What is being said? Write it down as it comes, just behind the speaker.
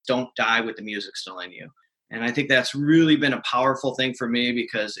don't die with the music still in you. And I think that's really been a powerful thing for me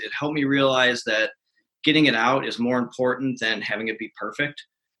because it helped me realize that getting it out is more important than having it be perfect.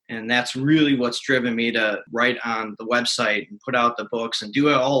 And that's really what's driven me to write on the website and put out the books and do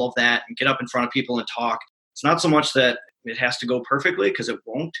all of that and get up in front of people and talk. It's not so much that it has to go perfectly, because it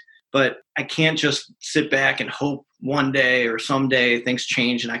won't, but I can't just sit back and hope one day or someday things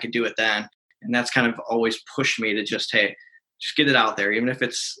change and I could do it then. And that's kind of always pushed me to just get it out there. Even if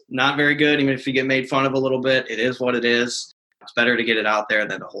it's not very good, even if you get made fun of a little bit, it is what it is. It's better to get it out there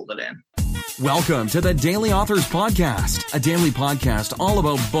than to hold it in. Welcome to the Daily Authors Podcast, a daily podcast all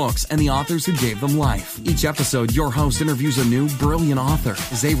about books and the authors who gave them life. Each episode, your host interviews a new brilliant author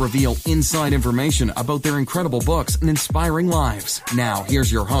as they reveal inside information about their incredible books and inspiring lives. Now,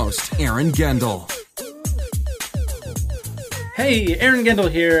 here's your host, Aaron Gendel. Hey, Aaron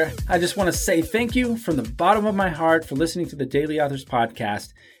Gendel here. I just want to say thank you from the bottom of my heart for listening to the Daily Authors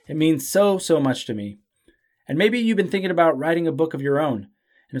Podcast. It means so much to me. And maybe you've been thinking about writing a book of your own.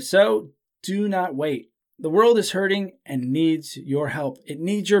 And if so, do not wait. The world is hurting and needs your help. It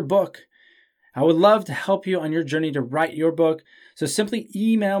needs your book. I would love to help you on your journey to write your book. So simply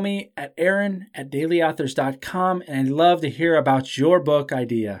email me at aaron@dailyauthors.com, and I'd love to hear about your book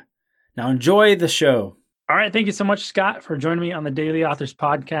idea. Now enjoy the show. All right. Thank you so much, Scott, for joining me on the Daily Authors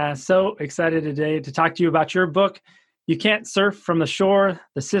Podcast. So excited today to talk to you about your book, You Can't Surf from the Shore,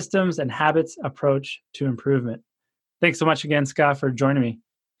 The Systems and Habits Approach to Improvement. Thanks so much again, Scott, for joining me.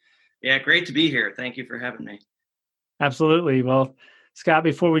 Yeah, great to be here. Thank you for having me. Absolutely. Well, Scott,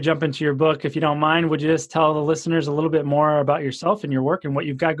 before we jump into your book, if you don't mind, would you just tell the listeners a little bit more about yourself and your work and what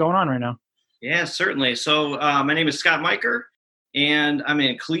you've got going on right now? Yeah, certainly. So my name is Scott Meicher, and I'm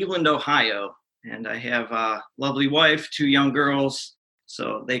in Cleveland, Ohio. And I have a lovely wife, 2 young girls,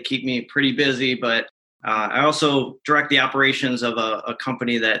 so they keep me pretty busy. But I also direct the operations of a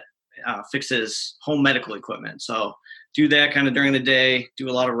company that fixes home medical equipment. So do that kind of during the day, do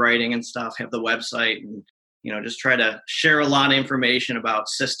a lot of writing and stuff, have the website, and just try to share a lot of information about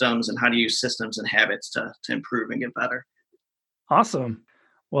systems and how to use systems and habits to improve and get better. Awesome.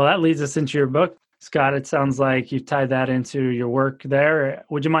 Well, that leads us into your book, Scott. It sounds like you've tied that into your work there.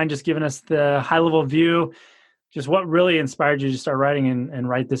 Would you mind just giving us the high-level view, just what really inspired you to start writing and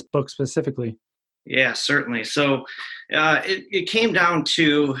write this book specifically? Yeah, certainly. So it came down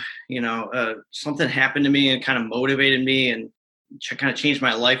to, something happened to me and kind of motivated me and kind of changed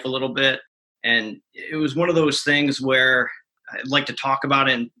my life a little bit. And it was one of those things where I'd like to talk about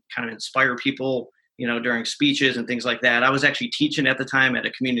it and kind of inspire people, during speeches and things like that. I was actually teaching at the time at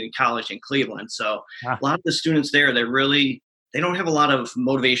a community college in Cleveland. So a lot of the students there, they don't have a lot of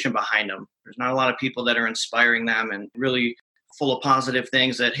motivation behind them. There's not a lot of people that are inspiring them and really full of positive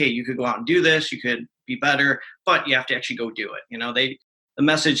things that, hey, you could go out and do this, you could be better, but you have to actually go do it. The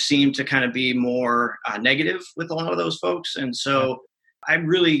message seemed to kind of be more negative with a lot of those folks. And so I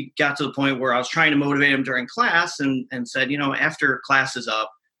really got to the point where I was trying to motivate them during class and said, after class is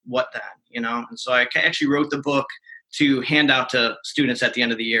up, what then? And so I actually wrote the book to hand out to students at the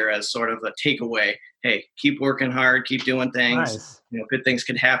end of the year as sort of a takeaway. Hey, keep working hard, keep doing things. Nice. Good things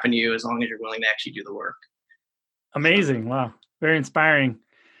can happen to you as long as you're willing to actually do the work. Amazing. Wow. Very inspiring.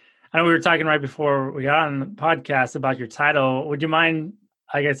 I know we were talking right before we got on the podcast about your title. Would you mind,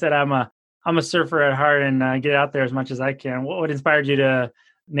 like I said, I'm a surfer at heart and get out there as much as I can. What inspired you to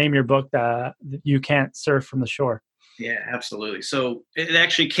name your book You Can't Surf from the Shore? Yeah, absolutely. So it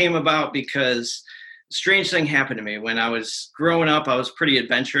actually came about because a strange thing happened to me. When I was growing up, I was pretty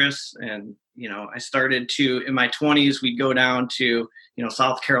adventurous. And, I started to, in my 20s, we'd go down to,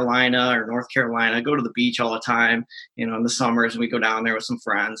 South Carolina or North Carolina, go to the beach all the time, in the summers, and we go down there with some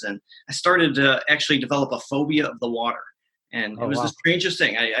friends. And I started to actually develop a phobia of the water. And it was the strangest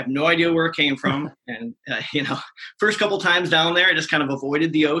thing. I have no idea where it came from. And, first couple times down there, I just kind of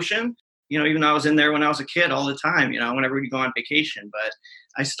avoided the ocean. Even though I was in there when I was a kid all the time, whenever we go on vacation. But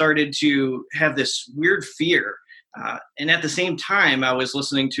I started to have this weird fear. And at the same time, I was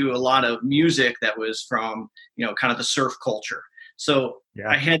listening to a lot of music that was from, kind of the surf culture. So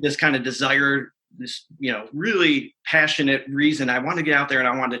I had this kind of desire, this, really passionate reason. I wanted to get out there and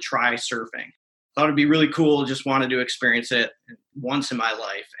I wanted to try surfing. Thought it'd be really cool. Just wanted to experience it once in my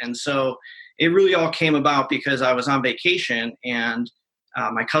life. And so it really all came about because I was on vacation and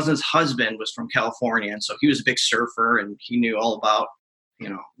my cousin's husband was from California. And so he was a big surfer and he knew all about,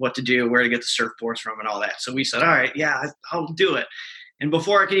 what to do, where to get the surfboards from and all that. So we said, all right, yeah, I'll do it. And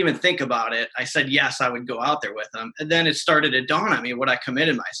before I could even think about it, I said, yes, I would go out there with him. And then it started to dawn on me what I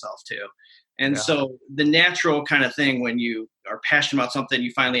committed myself to. And so the natural kind of thing when you are passionate about something,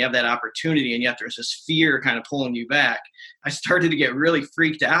 you finally have that opportunity, and yet there's this fear kind of pulling you back. I started to get really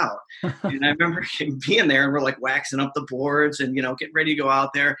freaked out. And I remember being there and we're like waxing up the boards and, getting ready to go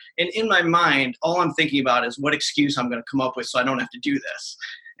out there. And in my mind, all I'm thinking about is what excuse I'm going to come up with so I don't have to do this.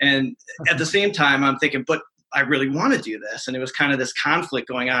 And at the same time, I'm thinking, but I really want to do this. And it was kind of this conflict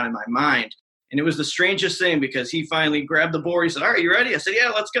going on in my mind. And it was the strangest thing because he finally grabbed the board. He said, all right, you ready? I said, yeah,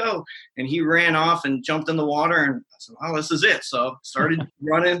 let's go. And he ran off and jumped in the water. And I said, oh, this is it. So started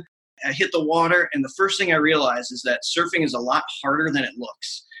running. I hit the water. And the first thing I realized is that surfing is a lot harder than it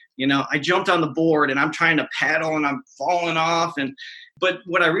looks. I jumped on the board and I'm trying to paddle and I'm falling off. But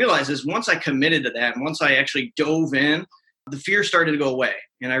what I realized is once I committed to that and once I actually dove in, the fear started to go away.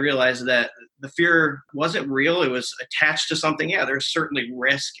 And I realized that the fear wasn't real. It was attached to something. Yeah, there's certainly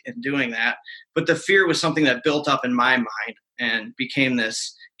risk in doing that. But the fear was something that built up in my mind and became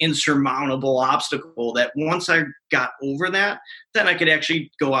this insurmountable obstacle that once I got over that, then I could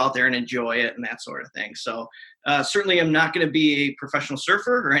actually go out there and enjoy it and that sort of thing. So certainly I'm not going to be a professional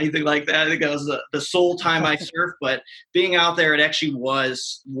surfer or anything like that. I think that was the sole time I surfed, but being out there, it actually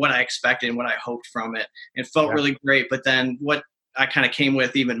was what I expected and what I hoped from it. It felt really great. But then what I kind of came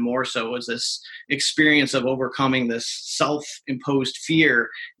with even more so was this experience of overcoming this self-imposed fear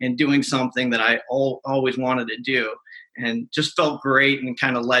and doing something that I always wanted to do, and just felt great and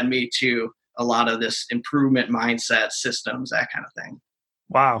kind of led me to a lot of this improvement mindset, systems, that kind of thing.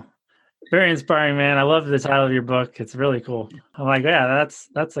 Wow. Very inspiring, man. I love the title of your book. It's really cool. I'm like, yeah,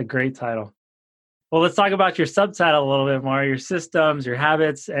 that's a great title. Well, let's talk about your subtitle a little bit more, your systems, your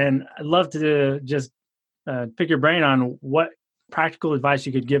habits. And I'd love to just pick your brain on what practical advice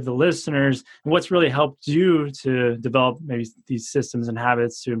you could give the listeners and what's really helped you to develop maybe these systems and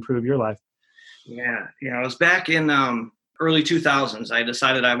habits to improve your life. Yeah. I was back in early 2000s. I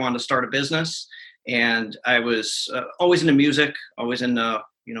decided I wanted to start a business, and I was always into music, always into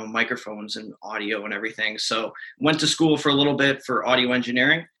microphones and audio and everything. So went to school for a little bit for audio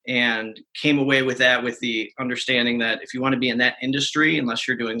engineering and came away with that with the understanding that if you want to be in that industry, unless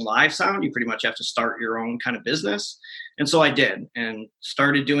you're doing live sound, you pretty much have to start your own kind of business. And so I did and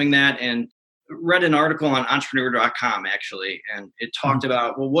started doing that and read an article on entrepreneur.com actually. And it talked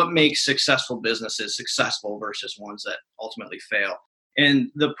about, well, what makes successful businesses successful versus ones that ultimately fail. And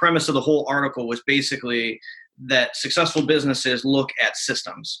the premise of the whole article was basically that successful businesses look at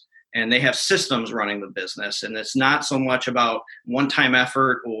systems, and they have systems running the business. And it's not so much about one-time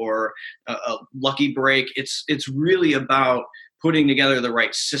effort or a lucky break. It's really about putting together the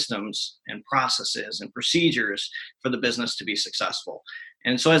right systems and processes and procedures for the business to be successful.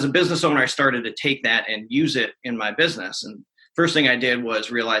 And so as a business owner, I started to take that and use it in my business. And first thing I did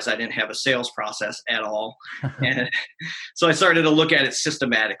was realize I didn't have a sales process at all. And so I started to look at it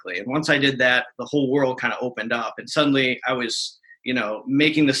systematically. And once I did that, the whole world kind of opened up. And suddenly I was,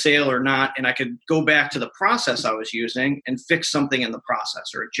 making the sale or not. And I could go back to the process I was using and fix something in the process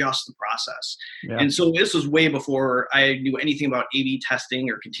or adjust the process. Yeah. And so this was way before I knew anything about A/B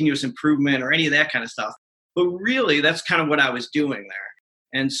testing or continuous improvement or any of that kind of stuff. But really, that's kind of what I was doing there.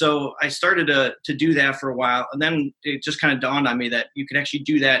 And so I started to do that for a while. And then it just kind of dawned on me that you could actually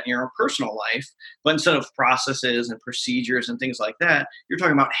do that in your own personal life. But instead of processes and procedures and things like that, you're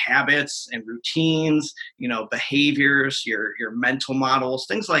talking about habits and routines, behaviors, your mental models,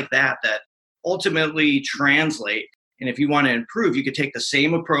 things like that ultimately translate. And if you want to improve, you could take the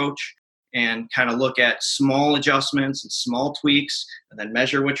same approach and kind of look at small adjustments and small tweaks and then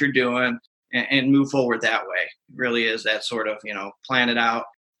measure what you're doing and move forward that way. It really is that sort of, plan it out,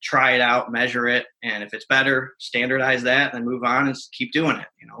 try it out, measure it. And if it's better, standardize that and then move on and keep doing it,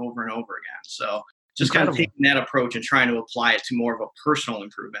 over and over again. So just kind of taking that approach and trying to apply it to more of a personal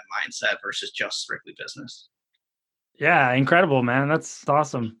improvement mindset versus just strictly business. Yeah, incredible, man. That's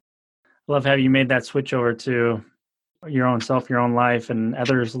awesome. I love how you made that switch over to your own self, your own life, and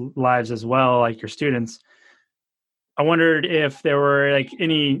others' lives as well, like your students. I wondered if there were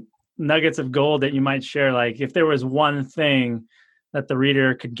any nuggets of gold that you might share, if there was one thing that the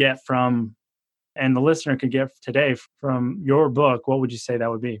reader could get from and the listener could get today from your book, what would you say that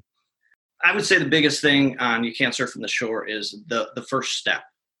would be? I would say the biggest thing on You Can't Surf from the Shore is the first step.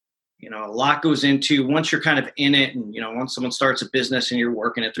 A lot goes into once you're kind of in it and, once someone starts a business and you're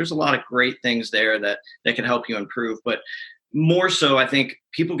working it, there's a lot of great things there that can help you improve. But more so, I think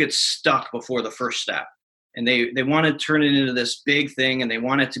people get stuck before the first step. And they want to turn it into this big thing, and they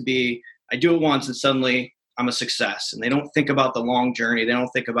want it to be, I do it once and suddenly I'm a success. And they don't think about the long journey. They don't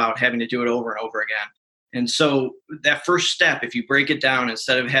think about having to do it over and over again. And so that first step, if you break it down,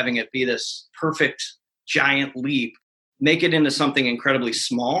 instead of having it be this perfect giant leap, make it into something incredibly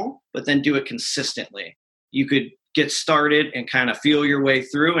small, but then do it consistently. You could get started and kind of feel your way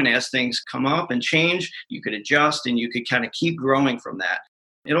through. And as things come up and change, you could adjust and you could kind of keep growing from that.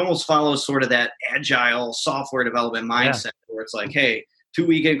 It almost follows sort of that agile software development mindset where it's like, hey,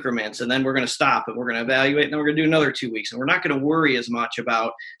 2-week increments, and then we're going to stop and we're going to evaluate, and then we're going to do another 2 weeks. And we're not going to worry as much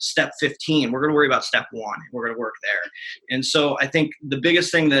about step 15. We're going to worry about step 1. We're going to work there. And so I think the biggest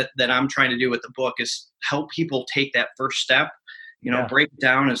thing that I'm trying to do with the book is help people take that first step, break it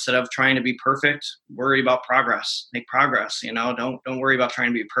down. Instead of trying to be perfect, worry about progress, make progress, don't worry about trying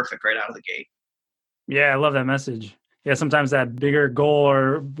to be perfect right out of the gate. Yeah. I love that message. Yeah, sometimes that bigger goal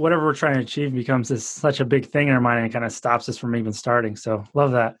or whatever we're trying to achieve becomes such a big thing in our mind and it kind of stops us from even starting. So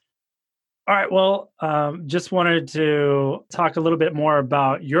love that. All right. Well, just wanted to talk a little bit more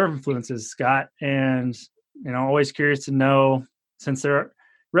about your influences, Scott. And, always curious to know, since there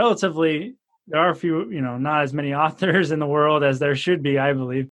are a few, not as many authors in the world as there should be, I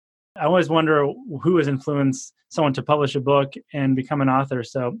believe. I always wonder who has influenced someone to publish a book and become an author.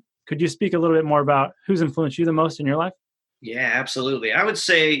 So could you speak a little bit more about who's influenced you the most in your life? Yeah, absolutely. I would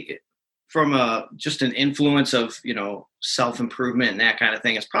say from just an influence of, self-improvement and that kind of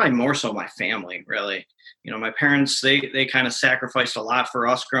thing, it's probably more so my family, really. My parents, they kind of sacrificed a lot for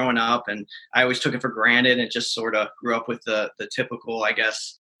us growing up, and I always took it for granted and just sort of grew up with the typical, I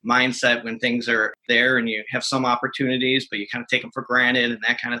guess, mindset when things are there and you have some opportunities, but you kind of take them for granted and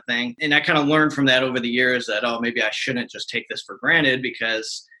that kind of thing. And I kind of learned from that over the years that, maybe I shouldn't just take this for granted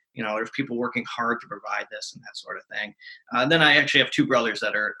because there's people working hard to provide this and that sort of thing. Then I actually have 2 brothers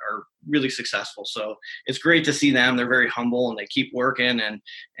that are really successful. So it's great to see them. They're very humble and they keep working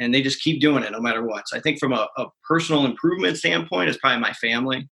and they just keep doing it no matter what. So I think from a personal improvement standpoint, it's probably my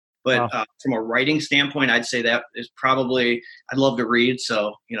family. But from a writing standpoint, I'd say that is probably, I'd love to read.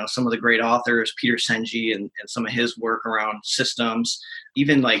 So, some of the great authors, Peter Senge and some of his work around systems,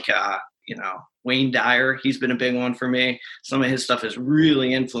 even like, Wayne Dyer, he's been a big one for me. Some of his stuff has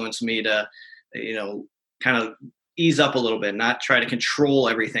really influenced me to, kind of ease up a little bit, not try to control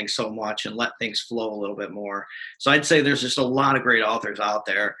everything so much and let things flow a little bit more. So I'd say there's just a lot of great authors out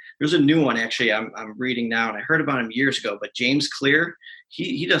there. There's a new one, actually, I'm reading now, and I heard about him years ago, but James Clear,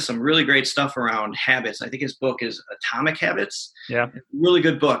 he does some really great stuff around habits. I think his book is Atomic Habits. Yeah. Really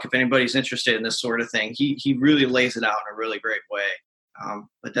good book if anybody's interested in this sort of thing. He really lays it out in a really great way.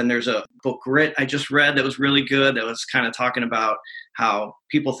 But then there's a book, Grit, I just read that was really good. That was kind of talking about how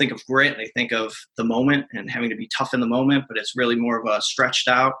people think of grit and they think of the moment and having to be tough in the moment, but it's really more of a stretched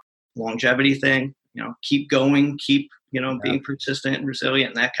out longevity thing. Keep going, keep, being persistent and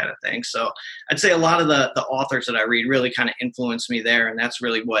resilient and that kind of thing. So I'd say a lot of the authors that I read really kind of influenced me there. And that's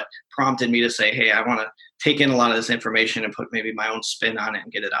really what prompted me to say, hey, I want to take in a lot of this information and put maybe my own spin on it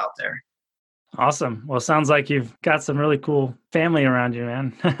and get it out there. Awesome. Well, sounds like you've got some really cool family around you,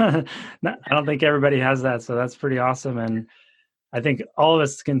 man. I don't think everybody has that. So that's pretty awesome. And I think all of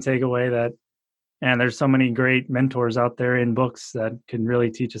us can take away that. And there's so many great mentors out there in books that can really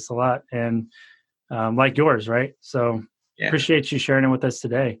teach us a lot. And like yours, right? So Appreciate you sharing it with us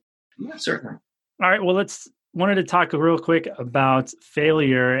today. Yeah, certainly. All right. Well, wanted to talk real quick about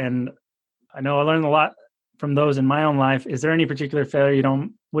failure. And I know I learned a lot from those in my own life. Is there any particular failure you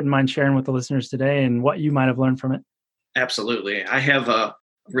wouldn't mind sharing with the listeners today and what you might have learned from it? Absolutely. I have a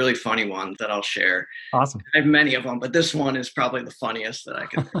really funny one that I'll share. Awesome. I have many of them, but this one is probably the funniest that I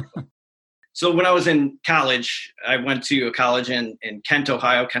can think of. So when I was in college, I went to a college in Kent,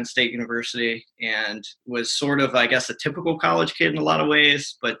 Ohio, Kent State University, and was sort of, I guess, a typical college kid in a lot of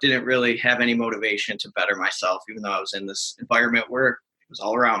ways, but didn't really have any motivation to better myself, even though I was in this environment where it was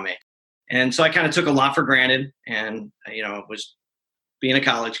all around me. And so I kind of took a lot for granted and, was being a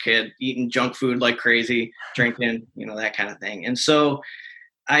college kid, eating junk food like crazy, drinking, that kind of thing. And so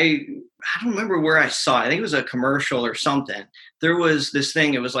I don't remember where I saw it. I think it was a commercial or something. There was this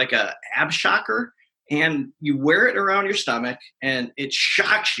thing, it was like a ab shocker, and you wear it around your stomach and it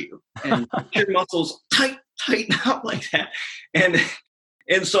shocks you and your muscles tighten up like that.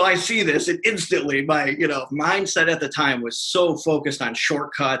 And so I see this, and instantly my, mindset at the time was so focused on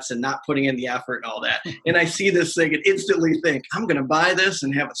shortcuts and not putting in the effort and all that. And I see this thing and instantly think, I'm going to buy this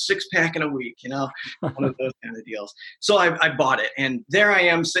and have a 6-pack in a week, one of those kind of deals. So I bought it, and there I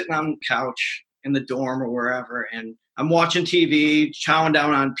am sitting on the couch in the dorm or wherever, and I'm watching TV, chowing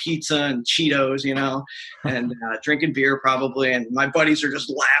down on pizza and Cheetos, and drinking beer probably. And my buddies are just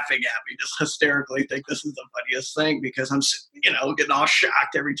laughing at me, just hysterically think this is the funniest thing because I'm, getting all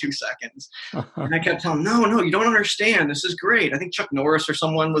shocked every 2 seconds. And I kept telling them, no, you don't understand. This is great. I think Chuck Norris or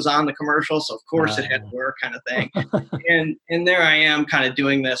someone was on the commercial. So of course it had to work, kind of thing. And there I am kind of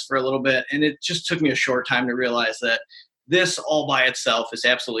doing this for a little bit. And it just took me a short time to realize that, this all by itself is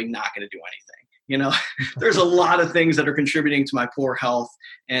absolutely not going to do anything. There's a lot of things that are contributing to my poor health,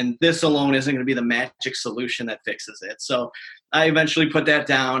 and this alone isn't going to be the magic solution that fixes it. So I eventually put that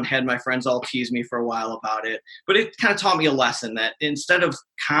down, had my friends all tease me for a while about it, but it kind of taught me a lesson that instead of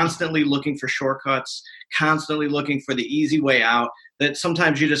constantly looking for shortcuts, constantly looking for the easy way out, that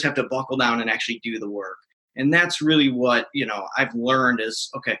sometimes you just have to buckle down and actually do the work. And that's really what, I've learned is,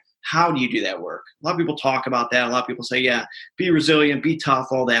 okay, how do you do that work? A lot of people talk about that. A lot of people say, yeah, be resilient, be tough,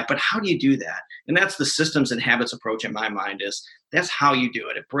 all that. But how do you do that? And that's the systems and habits approach in my mind is that's how you do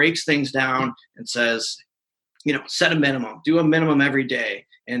it. It breaks things down and says, set a minimum, do a minimum every day.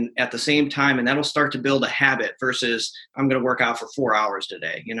 And at the same time, and that'll start to build a habit versus I'm going to work out for 4 hours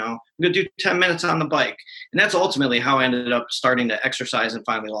today. I'm going to do 10 minutes on the bike. And that's ultimately how I ended up starting to exercise and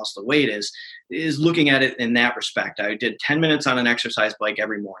finally lost the weight is looking at it in that respect. I did 10 minutes on an exercise bike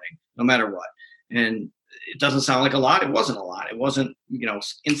every morning, no matter what. And it doesn't sound like a lot. It wasn't a lot. It wasn't,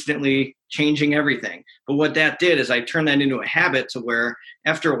 instantly changing everything. But what that did is I turned that into a habit to where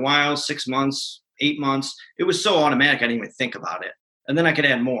after a while, 6 months, 8 months, it was so automatic I didn't even think about it. And then I could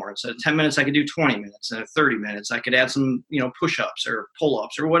add more. Instead of 10 minutes, I could do 20 minutes. And 30 minutes, I could add some, push-ups or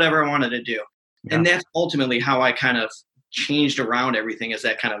pull-ups or whatever I wanted to do. Yeah. And that's ultimately how I kind of changed around everything is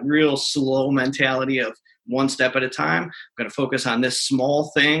that kind of real slow mentality of one step at a time. I'm going to focus on this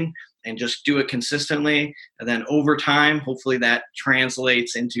small thing and just do it consistently. And then over time, hopefully that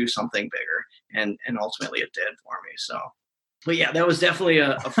translates into something bigger. And ultimately it did for me. So. But yeah, that was definitely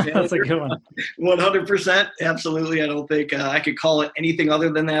a failure. That's a good one. 100%. Absolutely. I don't think I could call it anything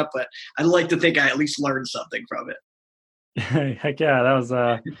other than that, but I'd like to think I at least learned something from it. Heck yeah. That was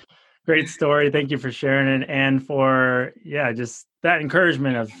a great story. Thank you for sharing it. And for, just that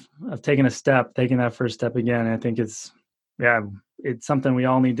encouragement of taking a step, taking that first step again. I think it's something we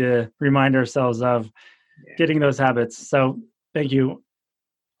all need to remind ourselves of getting those habits. So thank you.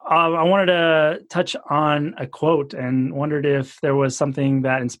 I wanted to touch on a quote and wondered if there was something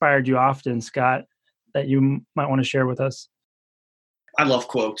that inspired you often, Scott, that you might want to share with us. I love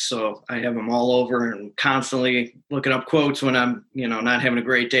quotes, so I have them all over and constantly looking up quotes when I'm, not having a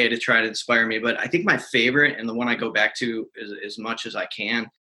great day to try to inspire me. But I think my favorite and the one I go back to as much as I can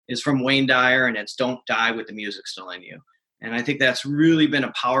is from Wayne Dyer, and it's "Don't die with the music still in you." And I think that's really been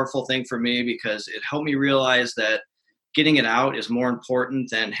a powerful thing for me because it helped me realize that getting it out is more important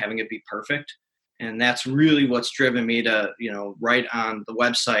than having it be perfect. And that's really what's driven me to, write on the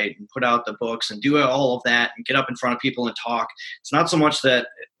website and put out the books and do all of that and get up in front of people and talk. It's not so much that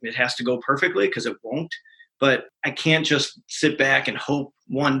it has to go perfectly because it won't, but I can't just sit back and hope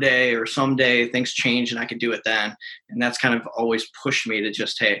one day or someday things change and I can do it then. And that's kind of always pushed me to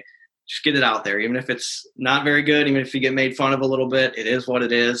just get it out there. Even if it's not very good, even if you get made fun of a little bit, it is what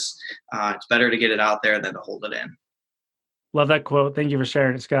it is. It's better to get it out there than to hold it in. Love that quote. Thank you for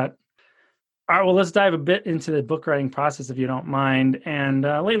sharing it, Scott. All right, well, let's dive a bit into the book writing process, if you don't mind. And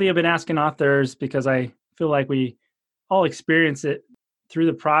lately I've been asking authors because I feel like we all experience it through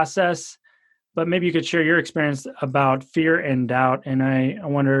the process, but maybe you could share your experience about fear and doubt. And I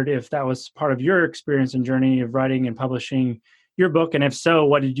wondered if that was part of your experience and journey of writing and publishing your book. And if so,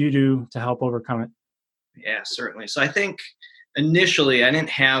 what did you do to help overcome it? Yeah, certainly. So I think initially, I didn't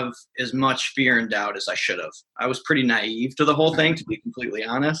have as much fear and doubt as I should have. I was pretty naive to the whole thing, to be completely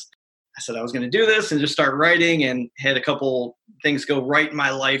honest. I said I was going to do this and just start writing and had a couple things go right in my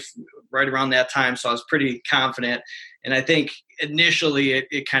life right around that time. So I was pretty confident. And I think initially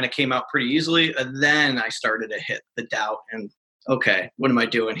it kind of came out pretty easily. And then I started to hit the doubt and, okay, what am I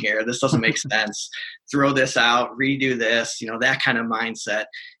doing here? This doesn't make sense. Throw this out, redo this, that kind of mindset.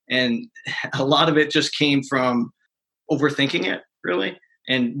 And a lot of it just came from overthinking it, really,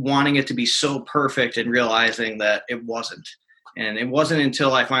 and wanting it to be so perfect and realizing that it wasn't. And it wasn't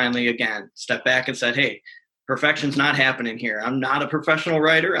until I finally, again, stepped back and said, hey, perfection's not happening here. I'm not a professional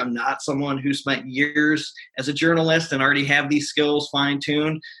writer. I'm not someone who spent years as a journalist and already have these skills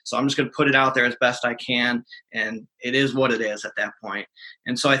fine-tuned. So I'm just going to put it out there as best I can. And it is what it is at that point.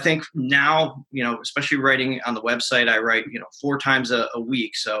 And so I think now, especially writing on the website, I write, 4 times a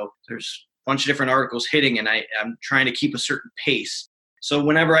week. So there's bunch of different articles hitting and I'm trying to keep a certain pace. So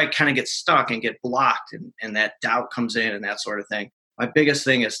whenever I kind of get stuck and get blocked and that doubt comes in and that sort of thing, my biggest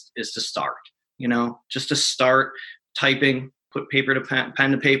thing is to start, just to start typing, put paper to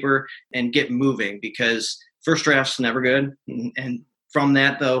pen to paper and get moving because first draft's never good. And from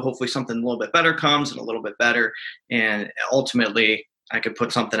that though, hopefully something a little bit better comes and a little bit better. And ultimately I could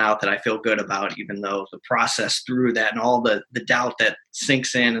put something out that I feel good about, even though the process through that and all the doubt that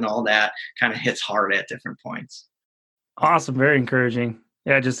sinks in and all that kind of hits hard at different points. Awesome. Very encouraging.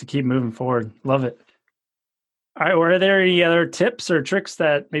 Yeah, just to keep moving forward. Love it. All right. Were there any other tips or tricks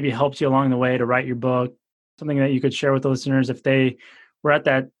that maybe helped you along the way to write your book? Something that you could share with the listeners if they were at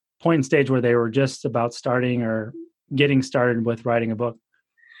that point in stage where they were just about starting or getting started with writing a book?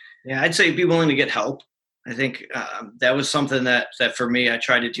 Yeah, I'd say be willing to get help. I think that was something that for me, I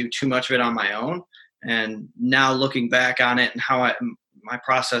tried to do too much of it on my own. And now looking back on it and my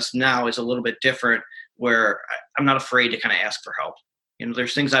process now is a little bit different, where I'm not afraid to kind of ask for help.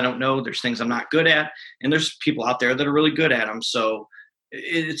 There's things I don't know, there's things I'm not good at, and there's people out there that are really good at them. So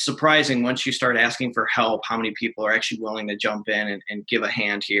it's surprising once you start asking for help, how many people are actually willing to jump in and give a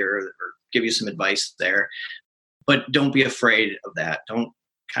hand here or give you some advice there. But don't be afraid of that. Don't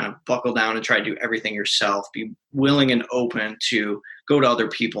kind of buckle down and try to do everything yourself. Be willing and open to go to other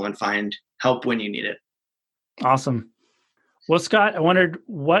people and find help when you need it. Awesome. Well, Scott, I wondered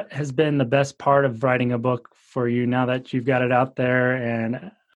what has been the best part of writing a book for you now that you've got it out there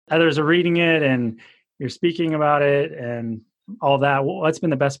and others are reading it and you're speaking about it and all that. What's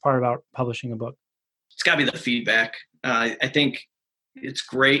been the best part about publishing a book? It's got to be the feedback. I think it's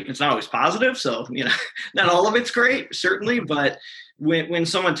great. It's not always positive. So, not all of it's great, certainly. But when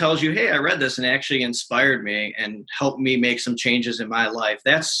someone tells you, hey, I read this and it actually inspired me and helped me make some changes in my life,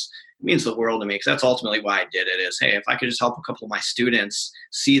 it means the world to me, because that's ultimately why I did it. Is, hey, if I could just help a couple of my students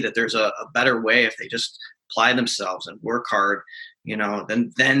see that there's a better way if they just apply themselves and work hard,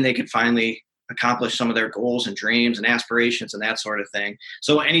 then they could finally accomplish some of their goals and dreams and aspirations and that sort of thing.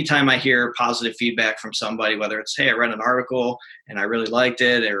 So anytime I hear positive feedback from somebody, whether it's, hey, I read an article and I really liked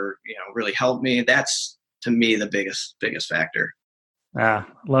it, or, really helped me, that's to me the biggest factor.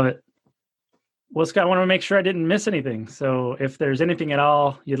 Love it. Well, Scott, I want to make sure I didn't miss anything. So if there's anything at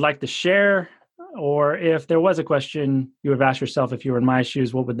all you'd like to share, or if there was a question you would have asked yourself if you were in my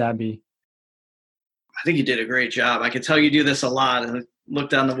shoes, what would that be? I think you did a great job. I could tell you do this a lot. I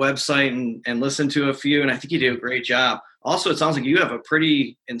looked on the website and listened to a few, and I think you do a great job. Also, it sounds like you have a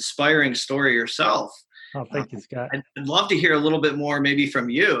pretty inspiring story yourself. Oh, thank you, Scott. I'd love to hear a little bit more maybe from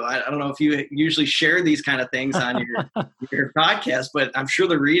you. I don't know if you usually share these kind of things on your podcast, but I'm sure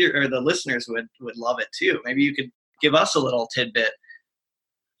the reader or the listeners would love it too. Maybe you could give us a little tidbit.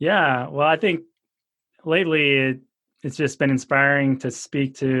 Yeah, well, I think lately it's just been inspiring to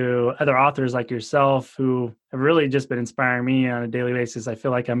speak to other authors like yourself who have really just been inspiring me on a daily basis. I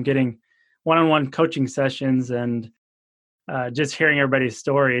feel like I'm getting one-on-one coaching sessions and just hearing everybody's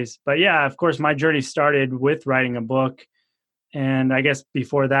stories. But yeah, of course, my journey started with writing a book. And I guess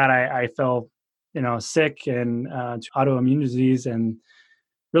before that, I fell, sick and autoimmune disease and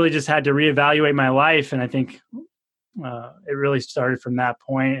really just had to reevaluate my life. And I think it really started from that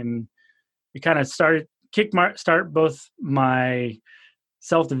point. And it kind of start both my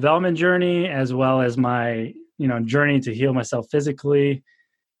self-development journey as well as my, journey to heal myself physically.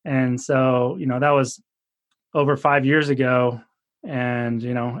 And so, that was over 5 years ago. And,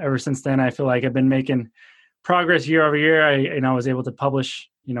 ever since then, I feel like I've been making progress year over year. I was able to publish,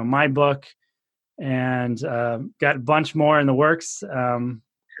 my book and got a bunch more in the works. Plan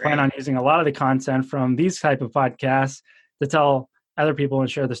on using a lot of the content from these type of podcasts to tell other people and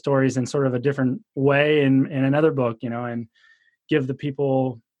share the stories in sort of a different way in another book, and give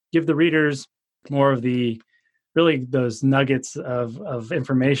the readers more of really those nuggets of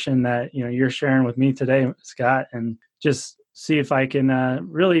information that, you're sharing with me today, Scott, and just see if I can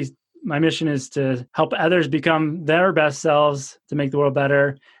my mission is to help others become their best selves, to make the world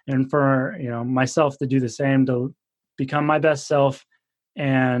better, and for, myself to do the same, to become my best self.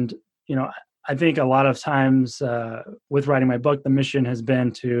 And, I think a lot of times with writing my book, the mission has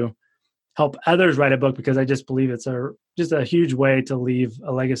been to help others write a book, because I just believe it's just a huge way to leave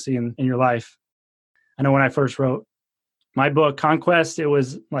a legacy in your life. I know when I first wrote my book, Conquest, it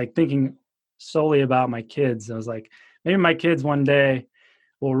was like thinking solely about my kids. I was like, maybe my kids one day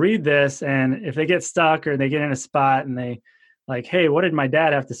will read this, and if they get stuck or they get in a spot and they like, hey, what did my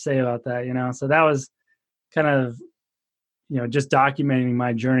dad have to say about that? So that was kind of, just documenting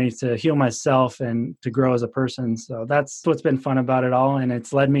my journey to heal myself and to grow as a person. So that's what's been fun about it all. And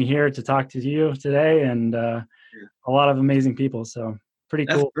it's led me here to talk to you today and a lot of amazing people. So pretty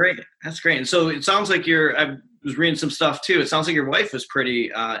cool. That's great. And so it sounds like I was reading some stuff too. It sounds like your wife was pretty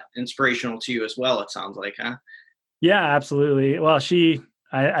inspirational to you as well. It sounds like, huh? Yeah, absolutely. Well,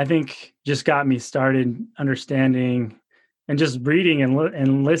 I think just got me started understanding and just reading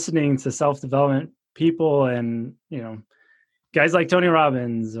and listening to self-development people and, guys like Tony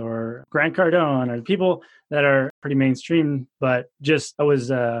Robbins or Grant Cardone or people that are pretty mainstream, but just I was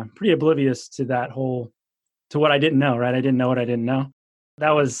pretty oblivious to to what I didn't know, right? I didn't know what I didn't know.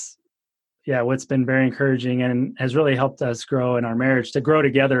 That was, what's been very encouraging and has really helped us grow in our marriage, to grow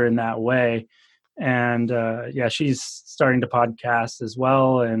together in that way, And she's starting to podcast as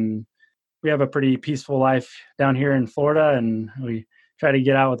well. And we have a pretty peaceful life down here in Florida, and we try to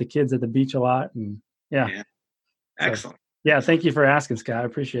get out with the kids at the beach a lot. And yeah. Excellent. So, thank you for asking, Scott. I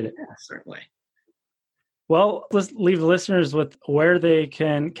appreciate it. Yeah, certainly. Well, let's leave the listeners with where they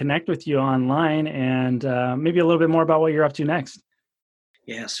can connect with you online and maybe a little bit more about what you're up to next.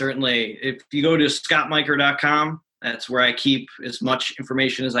 Yeah, certainly. If you go to scottmiker.com, that's where I keep as much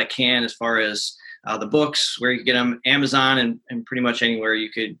information as I can as far as the books, where you can get them, Amazon, and pretty much anywhere you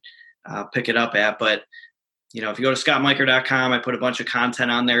could pick it up at. But, if you go to scottmiker.com, I put a bunch of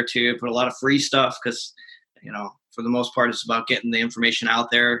content on there too. I put a lot of free stuff because, for the most part, it's about getting the information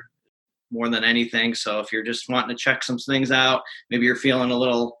out there more than anything. So if you're just wanting to check some things out, maybe you're feeling a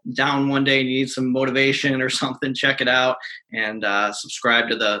little down one day and you need some motivation or something, check it out and subscribe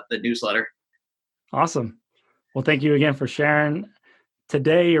to the newsletter. Awesome. Well, thank you again for sharing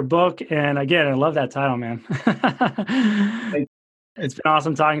today your book. And again, I love that title, man. It's been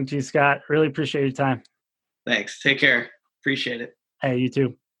awesome talking to you, Scott. Really appreciate your time. Thanks. Take care. Appreciate it. Hey, you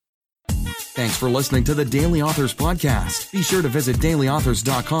too. Thanks for listening to the Daily Authors Podcast. Be sure to visit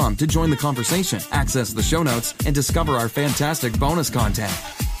dailyauthors.com to join the conversation, access the show notes, and discover our fantastic bonus content.